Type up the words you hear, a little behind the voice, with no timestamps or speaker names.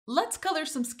Let's color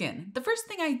some skin. The first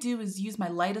thing I do is use my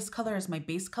lightest color as my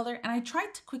base color, and I try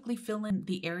to quickly fill in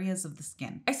the areas of the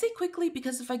skin. I say quickly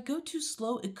because if I go too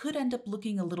slow, it could end up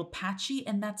looking a little patchy,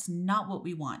 and that's not what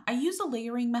we want. I use a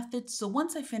layering method, so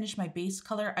once I finish my base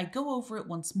color, I go over it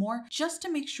once more just to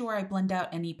make sure I blend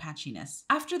out any patchiness.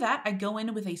 After that, I go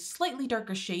in with a slightly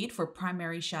darker shade for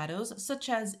primary shadows, such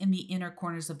as in the inner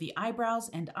corners of the eyebrows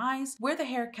and eyes, where the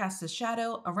hair casts a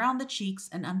shadow, around the cheeks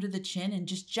and under the chin, and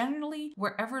just generally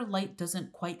wherever light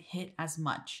doesn't quite hit as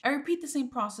much. I repeat the same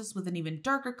process with an even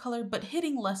darker color, but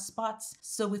hitting less spots.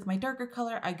 So with my darker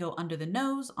color, I go under the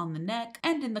nose, on the neck,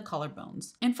 and in the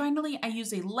collarbones. And finally, I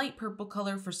use a light purple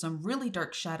color for some really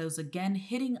dark shadows, again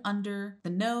hitting under the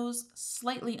nose,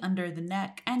 slightly under the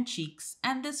neck and cheeks,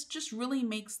 and this just really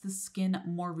makes the skin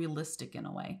more realistic in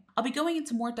a way. I'll be going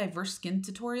into more diverse skin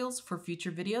tutorials for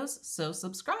future videos, so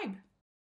subscribe!